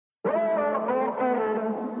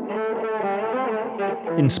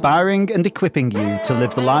inspiring and equipping you to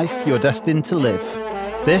live the life you're destined to live.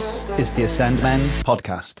 This is the Ascend Men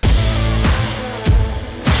podcast.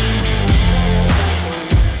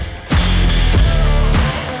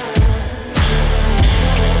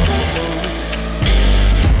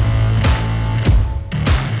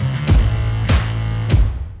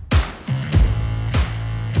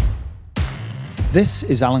 This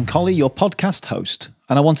is Alan Colley, your podcast host,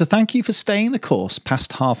 and I want to thank you for staying the course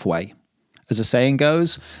past halfway. As the saying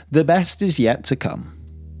goes, the best is yet to come.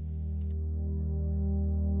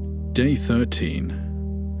 Day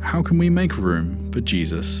 13. How can we make room for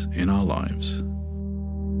Jesus in our lives?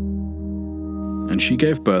 And she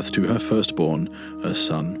gave birth to her firstborn, a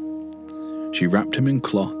son. She wrapped him in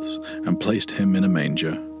cloths and placed him in a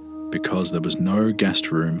manger, because there was no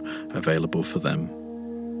guest room available for them.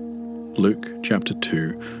 Luke chapter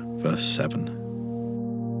 2, verse 7.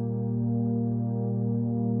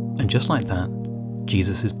 And just like that,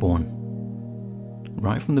 Jesus is born.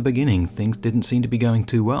 Right from the beginning, things didn't seem to be going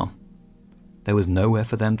too well. There was nowhere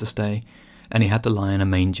for them to stay, and he had to lie in a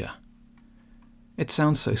manger. It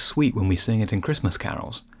sounds so sweet when we sing it in Christmas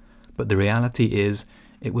carols, but the reality is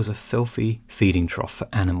it was a filthy feeding trough for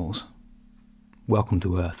animals. Welcome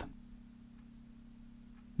to Earth.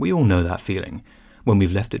 We all know that feeling, when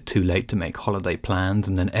we've left it too late to make holiday plans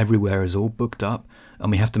and then everywhere is all booked up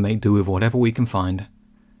and we have to make do with whatever we can find.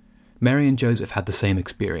 Mary and Joseph had the same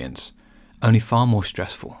experience, only far more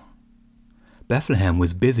stressful. Bethlehem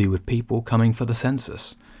was busy with people coming for the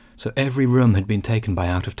census, so every room had been taken by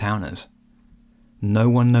out-of-towners. No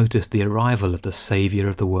one noticed the arrival of the Saviour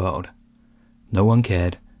of the world. No one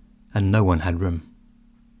cared, and no one had room.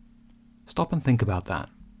 Stop and think about that.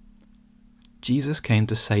 Jesus came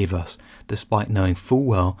to save us, despite knowing full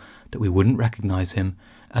well that we wouldn't recognize him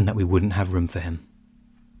and that we wouldn't have room for him.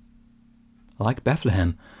 Like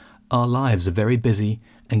Bethlehem, our lives are very busy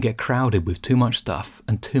and get crowded with too much stuff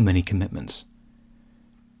and too many commitments.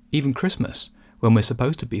 Even Christmas, when we're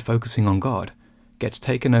supposed to be focusing on God, gets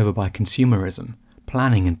taken over by consumerism,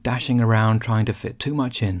 planning and dashing around trying to fit too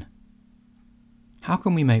much in. How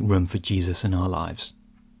can we make room for Jesus in our lives?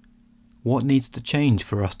 What needs to change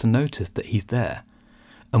for us to notice that he's there?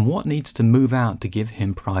 And what needs to move out to give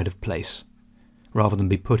him pride of place, rather than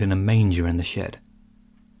be put in a manger in the shed?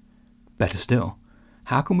 Better still,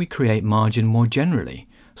 how can we create margin more generally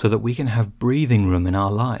so that we can have breathing room in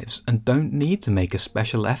our lives and don't need to make a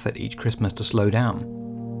special effort each Christmas to slow down?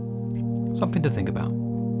 Something to think about.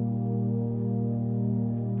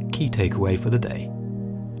 Key takeaway for the day.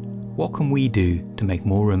 What can we do to make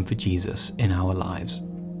more room for Jesus in our lives?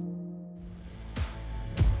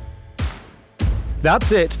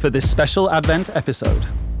 That's it for this special Advent episode.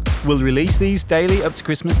 We'll release these daily up to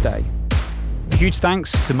Christmas Day. A huge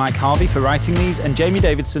thanks to Mike Harvey for writing these and Jamie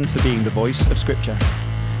Davidson for being the voice of Scripture.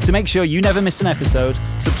 To make sure you never miss an episode,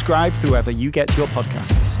 subscribe wherever you get your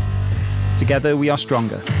podcasts. Together we are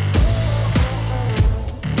stronger.